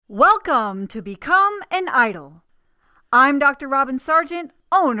Welcome to Become an Idol. I'm Dr. Robin Sargent,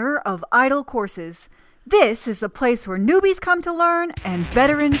 owner of Idol Courses. This is the place where newbies come to learn and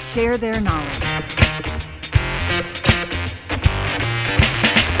veterans share their knowledge.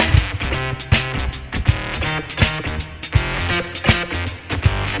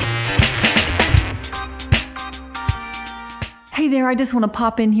 Hey there, I just want to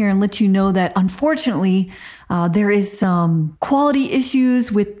pop in here and let you know that unfortunately, there is some quality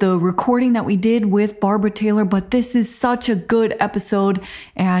issues with the recording that we did with Barbara Taylor, but this is such a good episode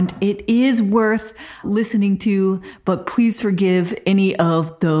and it is worth listening to, but please forgive any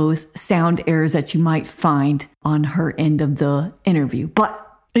of those sound errors that you might find on her end of the interview. But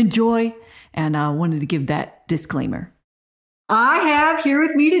enjoy, and I wanted to give that disclaimer. I have here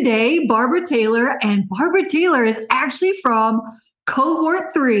with me today Barbara Taylor, and Barbara Taylor is actually from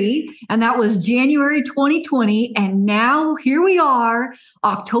Cohort 3, and that was January 2020, and now here we are,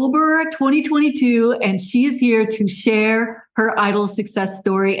 October 2022, and she is here to share her Idol success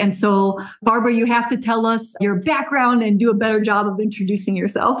story. And so, Barbara, you have to tell us your background and do a better job of introducing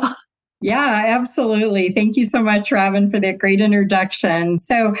yourself. Yeah, absolutely. Thank you so much, Robin, for that great introduction.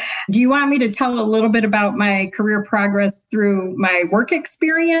 So do you want me to tell a little bit about my career progress through my work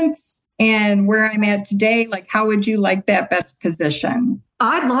experience and where I'm at today? Like, how would you like that best position?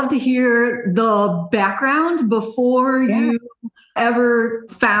 I'd love to hear the background before you ever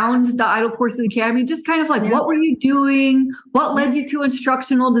found the Idol Courses Academy. Just kind of like, what were you doing? What led you to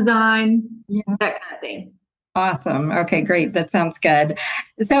instructional design? That kind of thing. Awesome. Okay, great. That sounds good.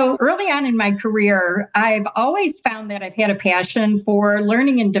 So early on in my career, I've always found that I've had a passion for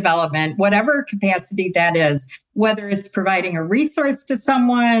learning and development, whatever capacity that is, whether it's providing a resource to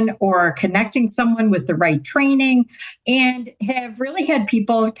someone or connecting someone with the right training, and have really had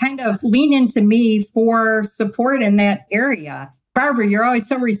people kind of lean into me for support in that area. Barbara, you're always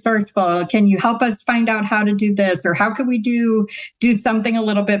so resourceful. Can you help us find out how to do this? Or how could we do something a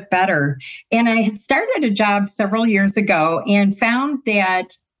little bit better? And I had started a job several years ago and found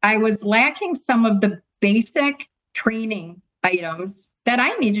that I was lacking some of the basic training items that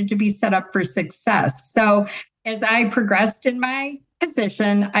I needed to be set up for success. So as I progressed in my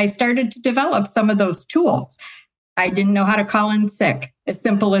position, I started to develop some of those tools. I didn't know how to call in sick. As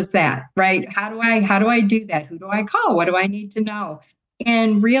simple as that, right? How do I do that? Who do I call? What do I need to know?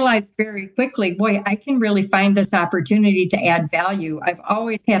 And realized very quickly, boy, I can really find this opportunity to add value. I've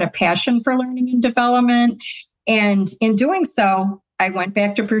always had a passion for learning and development. And in doing so, I went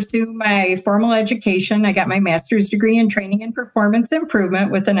back to pursue my formal education. I got my master's degree in training and performance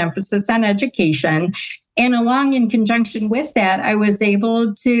improvement with an emphasis on education. And along in conjunction with that, I was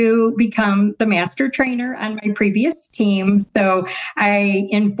able to become the master trainer on my previous team. So I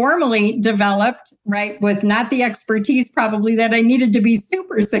informally developed, right, with not the expertise probably that I needed to be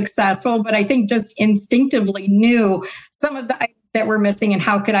super successful, but I think just instinctively knew some of the items that were missing and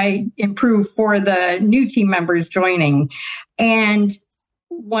how could I improve for the new team members joining. And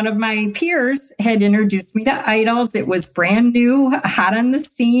one of my peers had introduced me to Idols. It was brand new, hot on the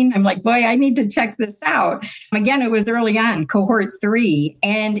scene. I'm like, boy, I need to check this out. Again, it was early on, Cohort 3.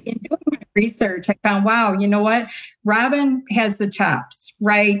 And in doing my research, I found, wow, you know what? Robin has the chops,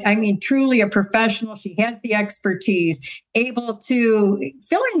 right? I mean, truly a professional. She has the expertise, able to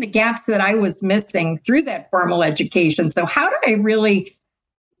fill in the gaps that I was missing through that formal education. So how do I really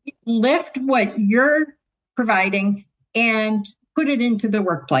lift what you're providing and put it into the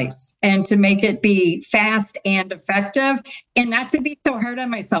workplace and to make it be fast and effective and not to be so hard on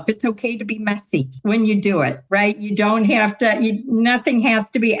myself? It's okay to be messy when you do it, right? You don't have to, nothing has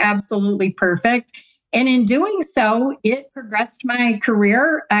to be absolutely perfect. And in doing so, it progressed my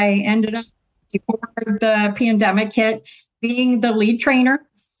career. I ended up, before the pandemic hit, being the lead trainer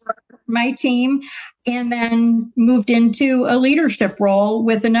for my team, and then moved into a leadership role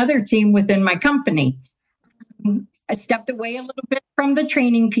with another team within my company. I stepped away a little bit from the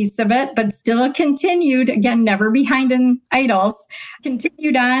training piece of it, but still continued, again, never behind in Idols,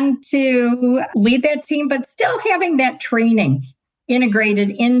 continued on to lead that team, but still having that training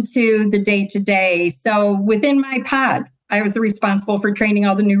integrated into the day-to-day. So within my pod, I was responsible for training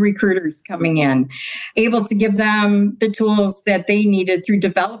all the new recruiters coming in, able to give them the tools that they needed through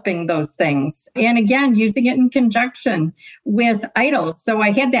developing those things. And again, using it in conjunction with Idols. So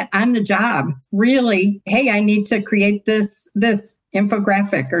I had that on the job, really, hey, I need to create this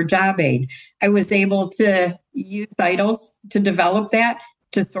infographic or job aid. I was able to use Idols to develop that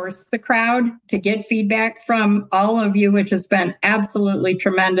to source the crowd, to get feedback from all of you, which has been absolutely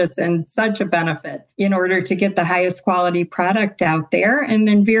tremendous and such a benefit in order to get the highest quality product out there. And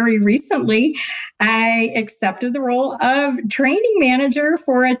then very recently, I accepted the role of training manager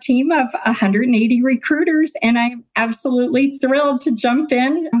for a team of 180 recruiters. And I'm absolutely thrilled to jump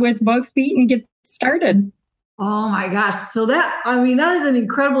in with both feet and get started. Oh my gosh. So that is an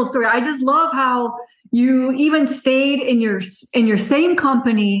incredible story. I just love how you even stayed in your same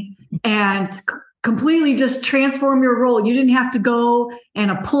company and completely just transform your role. You didn't have to go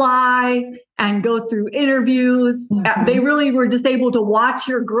and apply and go through interviews. Mm-hmm. They really were just able to watch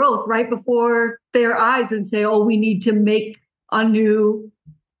your growth right before their eyes and say, oh, we need to make a new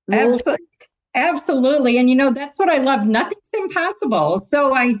role. Absolutely. And, that's what I love. Nothing's impossible.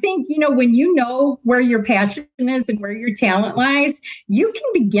 So I think, when you know where your passion is and where your talent lies, you can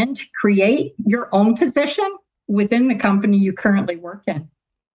begin to create your own position within the company you currently work in.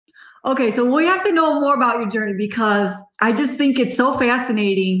 Okay. So we have to know more about your journey because I just think it's so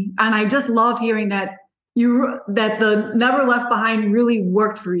fascinating. And I just love hearing that the Never Left Behind really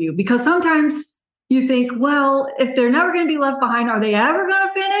worked for you, because sometimes you think, well, if they're never going to be left behind, are they ever going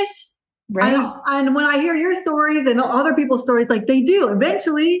to finish? Right. And when I hear your stories and other people's stories, like they do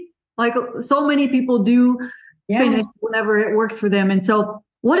eventually, like so many people do finish whenever it works for them. And so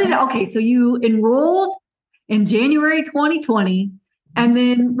so you enrolled in January 2020. And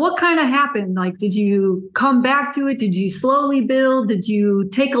then what kind of happened? Like, did you come back to it? Did you slowly build? Did you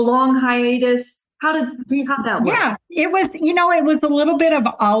take a long hiatus? How'd that work? Yeah, it was a little bit of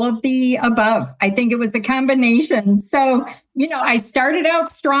all of the above. I think it was a combination. So, I started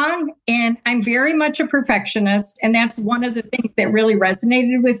out strong and I'm very much a perfectionist. And that's one of the things that really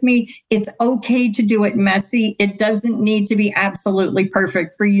resonated with me. It's okay to do it messy. It doesn't need to be absolutely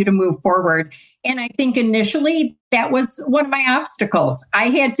perfect for you to move forward. And I think initially that was one of my obstacles. I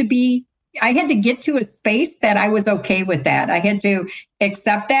had to get to a space that I was okay with that. I had to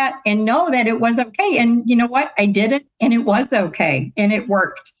accept that and know that it was okay. And you know what? I did it and it was okay. And it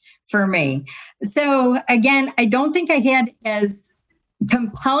worked for me. So again, I don't think I had as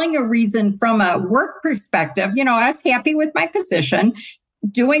compelling a reason from a work perspective. I was happy with my position,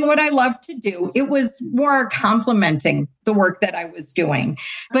 doing what I love to do. It was more complementing the work that I was doing.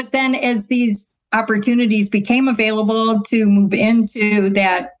 But then as these opportunities became available to move into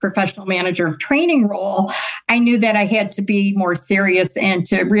that professional manager of training role, I knew that I had to be more serious and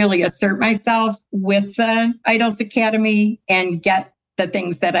to really assert myself with the IDOLS Academy and get the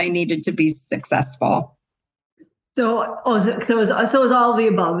things that I needed to be successful. So it was all of the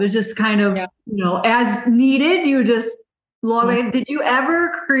above. It was just kind of, as needed, you just log in. Did you ever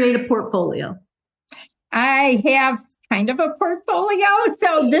create a portfolio? I have kind of a portfolio.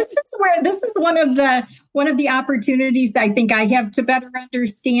 So this is one of the opportunities I think I have to better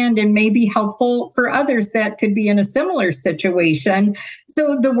understand and may be helpful for others that could be in a similar situation.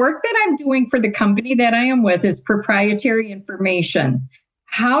 So the work that I'm doing for the company that I am with is proprietary information.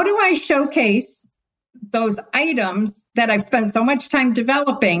 How do I showcase those items that I've spent so much time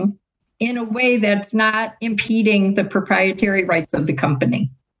developing in a way that's not impeding the proprietary rights of the company?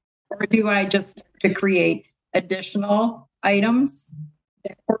 Or do I just start to create additional items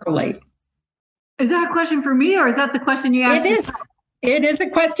that correlate? Is that a question for me or is that the question you asked? It is a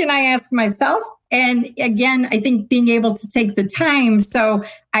question I ask myself. And again, I think being able to take the time. So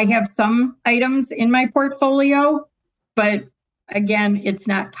I have some items in my portfolio, but again, it's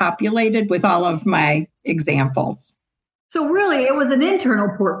not populated with all of my examples. So really, it was an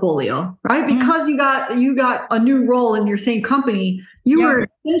internal portfolio, right? Because you got a new role in your same company, you were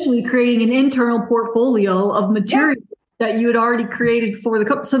essentially creating an internal portfolio of material that you had already created for the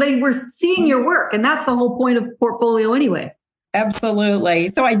company. So they were seeing your work, and that's the whole point of portfolio anyway. Absolutely.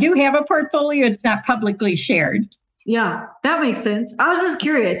 So I do have a portfolio. It's not publicly shared. Yeah, that makes sense. I was just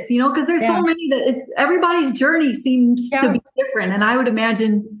curious, because there's so many that everybody's journey seems to be different. And I would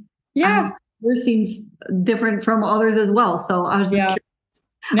imagine yours seems different from others as well. So I was just curious.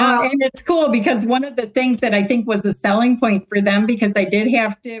 No, and it's cool because one of the things that I think was a selling point for them, because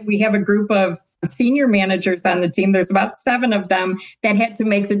we have a group of senior managers on the team. There's about 7 of them that had to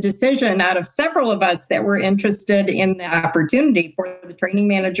make the decision out of several of us that were interested in the opportunity for the training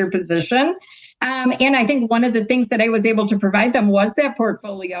manager position. And I think one of the things that I was able to provide them was that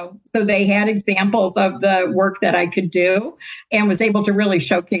portfolio. So they had examples of the work that I could do and was able to really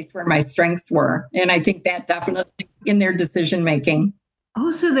showcase where my strengths were. And I think that definitely in their decision making. Oh,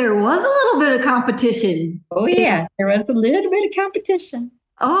 so there was a little bit of competition. Oh, yeah. There was a little bit of competition.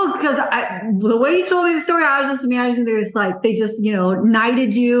 Oh, because the way you told me the story, I was just imagining there's like, they just,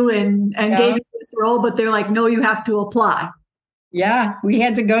 knighted you and gave you this role, but they're like, no, you have to apply. Yeah, we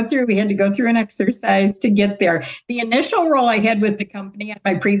had to go through an exercise to get there. The initial role I had with the company at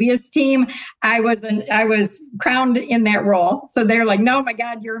my previous team, I was crowned in that role. So they're like, "No, my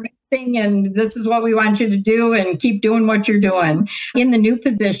God, you're amazing and this is what we want you to do and keep doing what you're doing." In the new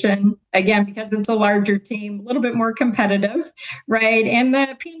position, again, because it's a larger team, a little bit more competitive, right? And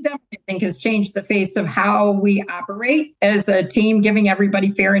the pandemic, I think, has changed the face of how we operate as a team, giving everybody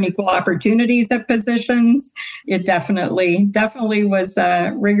fair and equal opportunities at positions. It definitely was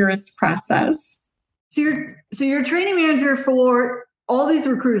a rigorous process. So you're training manager for all these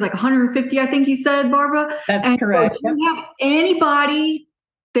recruiters, like 150, I think you said, Barbara. That's and correct. So do you have anybody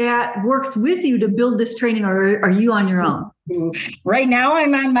that works with you to build this training, or are you on your own? Right now,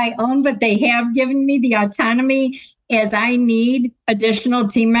 I'm on my own, but they have given me the autonomy. As I need additional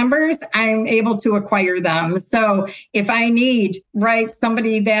team members, I'm able to acquire them. So if I need, right,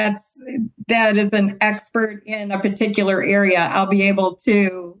 somebody that is an expert in a particular area, I'll be able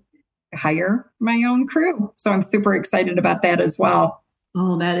to hire my own crew. So I'm super excited about that as well.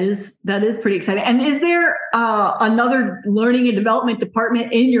 Oh, that is pretty exciting. And is there another learning and development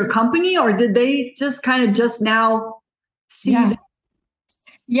department in your company, or did they just kind of just now see Yeah. that?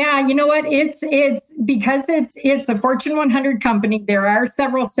 Yeah, you know what? It's because it's a Fortune 100 company. There are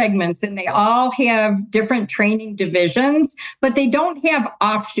several segments and they all have different training divisions, but they don't have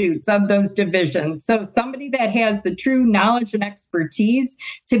offshoots of those divisions. So somebody that has the true knowledge and expertise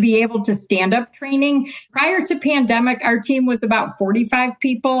to be able to stand up training. Prior to pandemic, our team was about 45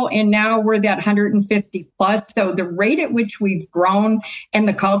 people and now we're that 150 plus. So the rate at which we've grown and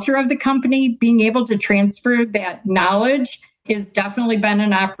the culture of the company, being able to transfer that knowledge has definitely been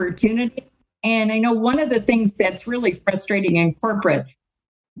an opportunity. And I know one of the things that's really frustrating in corporate,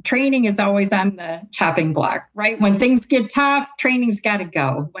 training is always on the chopping block, right? When things get tough, training's got to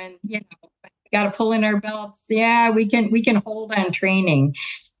go. When, we got to pull in our belts, yeah, we can hold on training.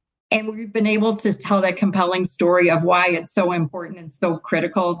 And we've been able to tell that compelling story of why it's so important and so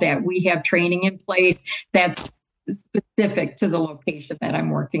critical that we have training in place that's specific to the location that I'm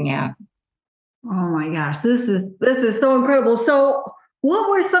working at. Oh my gosh, this is so incredible. So, what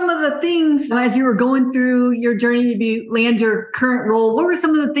were some of the things as you were going through your journey to land your current role? What were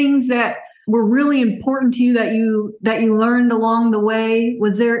some of the things that were really important to you that you learned along the way?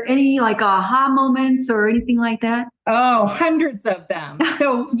 Was there any like aha moments or anything like that? Oh, hundreds of them.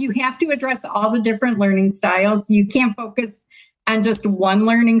 So you have to address all the different learning styles. You can't focus on just one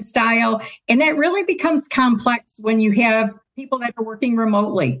learning style. And that really becomes complex when you have people that are working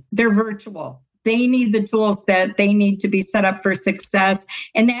remotely. They're virtual. They need the tools that they need to be set up for success.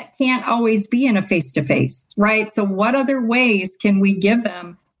 And that can't always be in a face-to-face, right? So what other ways can we give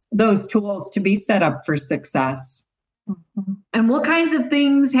them those tools to be set up for success? And what kinds of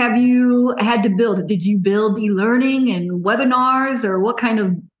things have you had to build? Did you build e-learning and webinars, or what kind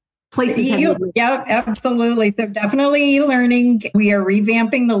of places have you? Yeah, absolutely. So definitely e-learning. We are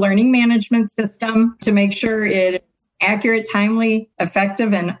revamping the learning management system to make sure it is accurate, timely,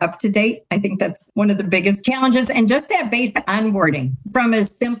 effective, and up to date. I think that's one of the biggest challenges. And just that base onboarding from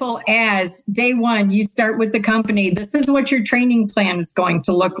as simple as day one, you start with the company. This is what your training plan is going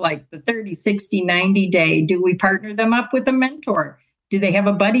to look like, the 30, 60, 90 day. Do we partner them up with a mentor? Do they have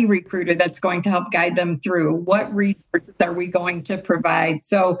a buddy recruiter that's going to help guide them through? What resources are we going to provide?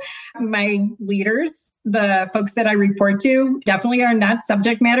 So my leaders, the folks that I report to, definitely are not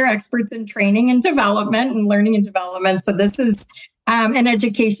subject matter experts in training and development and learning and development. So this is an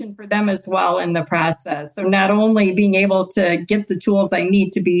education for them as well in the process. So not only being able to get the tools I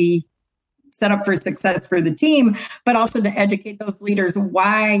need to be set up for success for the team, but also to educate those leaders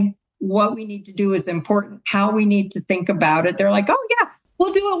why what we need to do is important, how we need to think about it. They're like, oh yeah,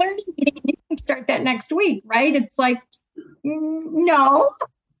 we'll do a learning meeting. You can start that next week, right? It's like, no.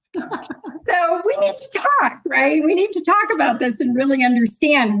 So we need to talk, right? We need to talk about this and really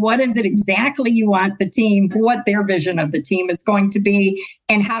understand what is it exactly you want the team, what their vision of the team is going to be,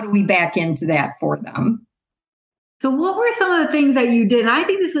 and how do we back into that for them. So what were some of the things that you did? And I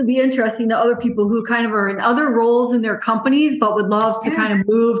think this would be interesting to other people who kind of are in other roles in their companies, but would love to kind of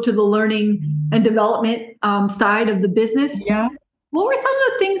move to the learning and development side of the business. Yeah. What were some of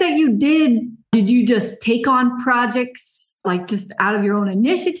the things that you did? Did you just take on projects like just out of your own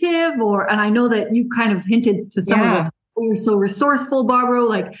initiative? And I know that you kind of hinted to some of it. You're so resourceful, Barbara,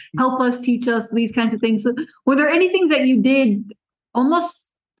 like help us, teach us, these kinds of things. So were there any things that you did almost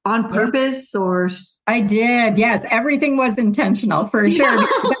on purpose or? I did. Yes. Everything was intentional for sure.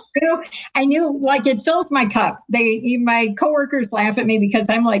 I knew like it fills my cup. My coworkers laugh at me because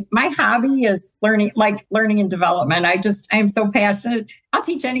I'm like, my hobby is learning and development. I'm so passionate. I'll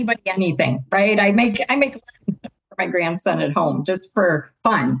teach anybody anything, right? I make for my grandson at home just for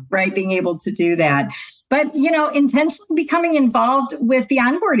fun, right? Being able to do that. But, intentionally becoming involved with the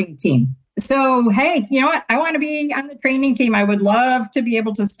onboarding team. So, hey, you know what? I want to be on the training team. I would love to be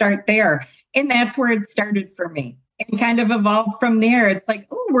able to start there. And that's where it started for me and kind of evolved from there. It's like,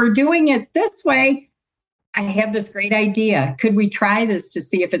 oh, we're doing it this way. I have this great idea. Could we try this to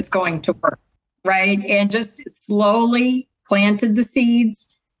see if it's going to work? Right. And just slowly planted the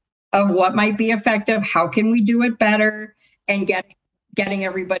seeds of what might be effective. How can we do it better? And getting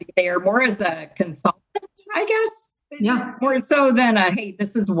everybody there more as a consultant, I guess. Yeah. More so than hey,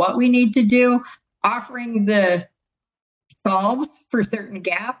 this is what we need to do. Offering the solves for certain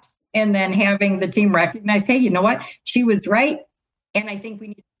gaps and then having the team recognize, hey, you know what? She was right. And I think we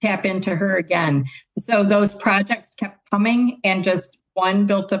need to tap into her again. So those projects kept coming and just one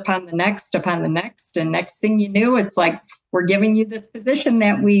built upon the next. And next thing you knew, it's like, we're giving you this position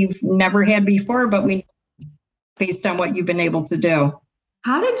that we've never had before, but we based on what you've been able to do.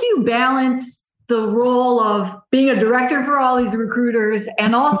 How did you balance the role of being a director for all these recruiters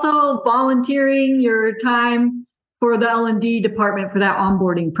and also volunteering your time for the L&D department for that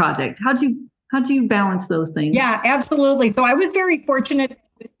onboarding project? How'd you balance those things? Yeah, absolutely. So I was very fortunate.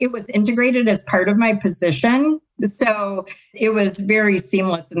 It was integrated as part of my position. So it was very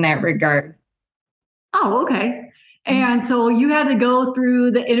seamless in that regard. Oh, okay. And so you had to go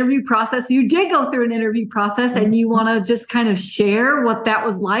through the interview process. You did go through an interview process, and you want to just kind of share what that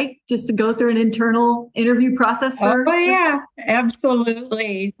was like, just to go through an internal interview process for? Oh, yeah,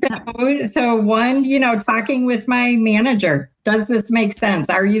 absolutely. So one, talking with my manager, does this make sense?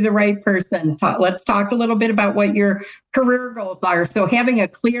 Are you the right person? Let's talk a little bit about what your career goals are. So having a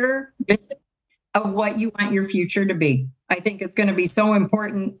clear vision of what you want your future to be, I think is going to be so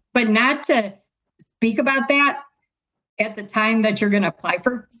important, but not to speak about that at the time that you're going to apply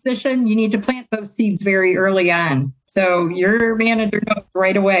for a position. You need to plant those seeds very early on. So your manager knows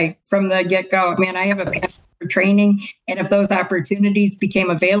right away from the get-go, man, I have a passion for training. And if those opportunities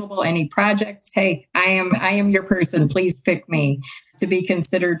became available, any projects, hey, I am your person. Please pick me to be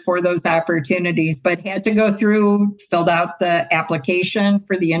considered for those opportunities. But had to go through, filled out the application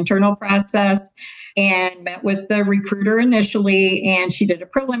for the internal process and met with the recruiter initially. And she did a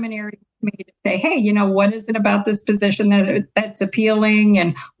preliminary to say, hey, what is it about this position that's appealing?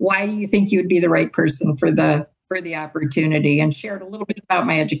 And why do you think you would be the right person for the opportunity? And shared a little bit about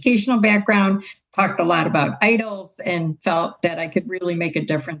my educational background, talked a lot about IDLES, and felt that I could really make a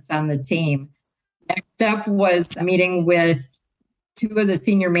difference on the team. Next up was a meeting with two of the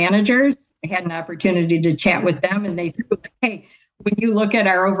senior managers. I had an opportunity to chat with them, and they threw, hey, when you look at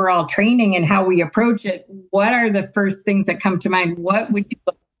our overall training and how we approach it, what are the first things that come to mind? What would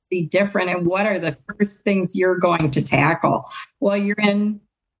you be different? And what are the first things you're going to tackle? Well, you're in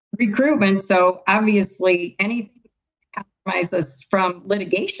recruitment, so obviously anything that compromises us from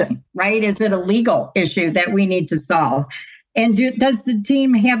litigation, right? Is it a legal issue that we need to solve? And does the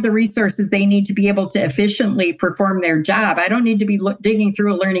team have the resources they need to be able to efficiently perform their job? I don't need to be digging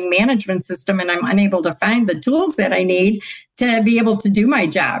through a learning management system and I'm unable to find the tools that I need to be able to do my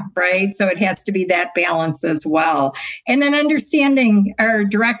job, right? So it has to be that balance as well. And then understanding our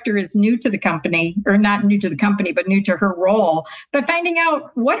director is new to the company, or not new to the company, but new to her role, but finding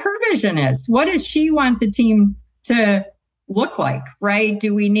out what her vision is. What does she want the team to look like, right?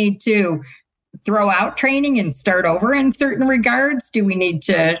 Do we need to throw out training and start over in certain regards? Do we need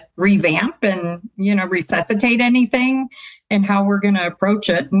to revamp and, resuscitate anything, and how we're going to approach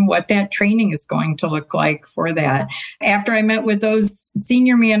it and what that training is going to look like for that? After I met with those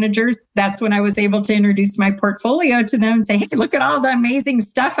senior managers, that's when I was able to introduce my portfolio to them and say, hey, look at all the amazing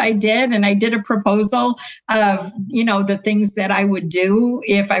stuff I did. And I did a proposal of, the things that I would do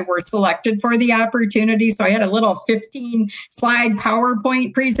if I were selected for the opportunity. So I had a little 15 slide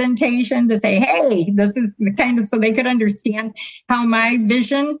PowerPoint presentation to say, hey, this is the kind of, so they could understand how my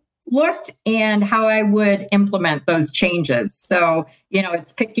vision looked and how I would implement those changes. So,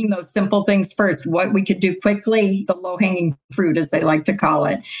 it's picking those simple things first, what we could do quickly, the low-hanging fruit, as they like to call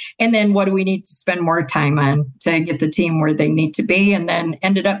it. And then what do we need to spend more time on to get the team where they need to be? And then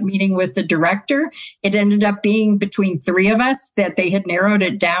ended up meeting with the director. It ended up being between three of us that they had narrowed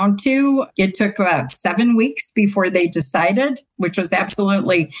it down to. It took about 7 weeks before they decided, which was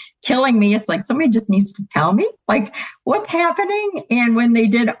absolutely killing me. It's like, somebody just needs to tell me, like, what's happening? And when they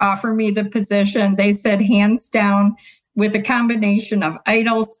did offer me the position, they said, hands down, with a combination of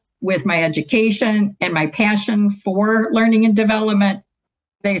IDLES, with my education and my passion for learning and development,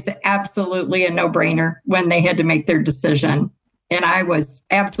 they said absolutely a no-brainer when they had to make their decision. And I was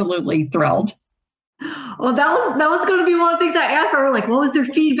absolutely thrilled. Well, that was going to be one of the things I asked for. Like, what was their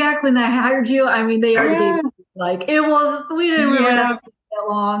feedback when I hired you? I mean, they already gave Like we didn't really have to take that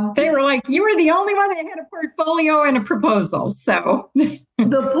long. They were like, you were the only one that had a portfolio and a proposal. So the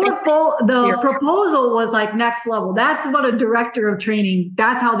proposal was like next level. That's what a director of training,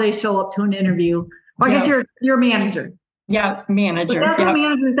 that's how they show up to an interview. I guess you're a manager. Yeah, manager. But that's what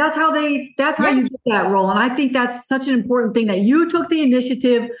managers, that's how you get that role. And I think that's such an important thing that you took the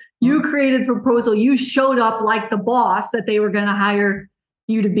initiative, you created the proposal, you showed up like the boss that they were going to hire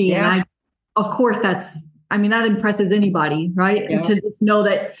you to be. Yeah. And of course, that impresses anybody, right? Yeah. To just know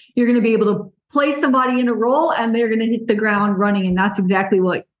that you're going to be able to place somebody in a role and they're going to hit the ground running. And that's exactly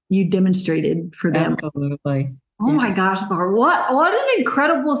what you demonstrated for them. Absolutely. Oh my gosh, Barb, what an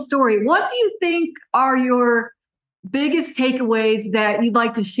incredible story. What do you think are your biggest takeaways that you'd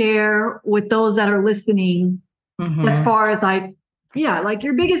like to share with those that are listening, as far as like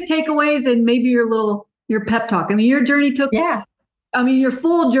your biggest takeaways and maybe your pep talk? I mean, your journey your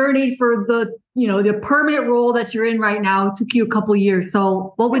full journey for the permanent role that you're in right now took you a couple of years.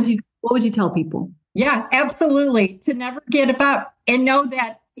 So what would you tell people? Yeah, absolutely. To never give up and know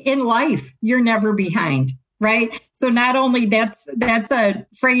that in life, you're never behind, right? So not only that's a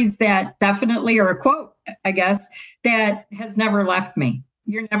phrase that definitely, or a quote, I guess, that has never left me.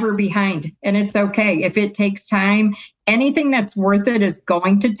 You're never behind, and it's okay. If it takes time, anything that's worth it is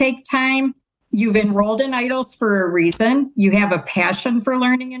going to take time. You've enrolled in IDOLS for a reason. You have a passion for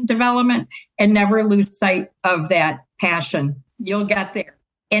learning and development, and never lose sight of that passion. You'll get there.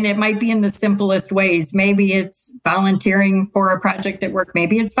 And it might be in the simplest ways. Maybe it's volunteering for a project at work.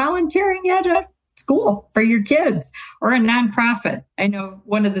 Maybe it's volunteering at a school for your kids or a nonprofit. I know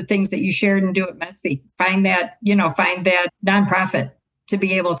one of the things that you shared in Do It Messy, find that nonprofit to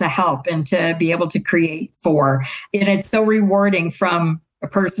be able to help and to be able to create for. And it's so rewarding from a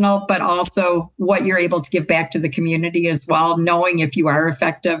personal, but also what you're able to give back to the community as well, knowing if you are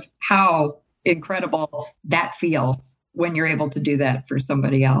effective, how incredible that feels when you're able to do that for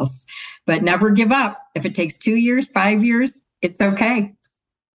somebody else. But never give up. If it takes 2 years, 5 years, it's okay.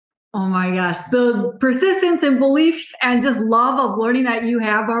 Oh my gosh. The persistence and belief and just love of learning that you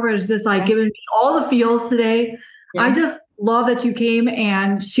have, Barbara, is just like giving me all the feels today. Yeah. I just love that you came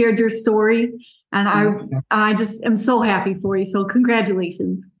and shared your story. And I just am so happy for you. So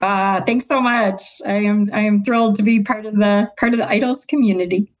congratulations. Thanks so much. I am thrilled to be part of the IDOLS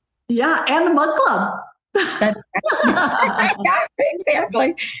community. Yeah, and the Mug Club. That's right.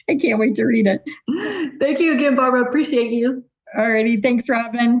 Exactly. I can't wait to read it. Thank you again, Barbara. Appreciate you. Alrighty. Thanks,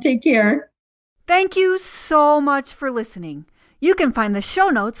 Robin. Take care. Thank you so much for listening. You can find the show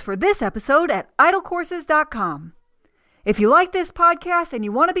notes for this episode at idolcourses.com. If you like this podcast and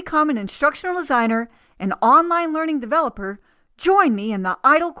you want to become an instructional designer and online learning developer, join me in the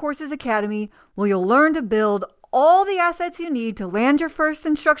IDOL Courses Academy, where you'll learn to build all the assets you need to land your first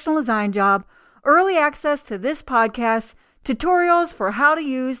instructional design job, early access to this podcast, tutorials for how to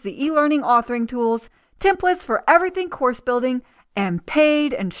use the e-learning authoring tools, templates for everything course building, and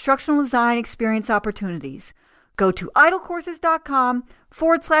paid instructional design experience opportunities. Go to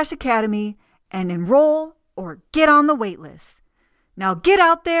idolcourses.com/academy and enroll or get on the wait list. Now get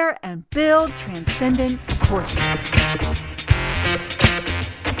out there and build transcendent courses.